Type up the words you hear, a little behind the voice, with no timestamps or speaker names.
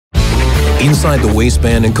Inside the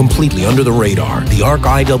waistband and completely under the radar, the A.R.C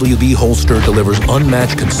IWB holster delivers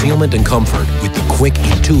unmatched concealment and comfort with the quick,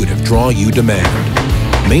 intuitive draw you demand.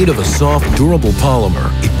 Made of a soft, durable polymer,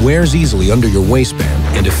 it wears easily under your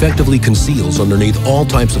waistband and effectively conceals underneath all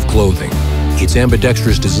types of clothing. Its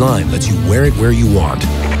ambidextrous design lets you wear it where you want.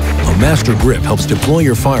 A master grip helps deploy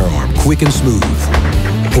your firearm quick and smooth.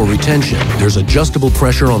 For retention, there's adjustable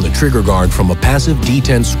pressure on the trigger guard from a passive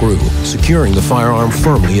detent screw, securing the firearm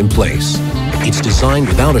firmly in place. It's designed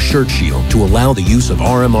without a shirt shield to allow the use of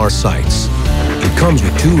RMR sights. It comes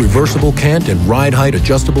with 2 reversible cant and ride height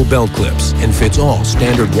adjustable belt clips and fits all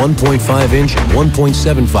standard 1.5-inch and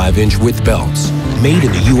 1.75-inch width belts. Made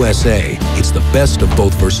in the USA, it's the best of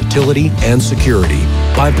both versatility and security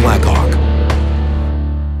by Blackhawk.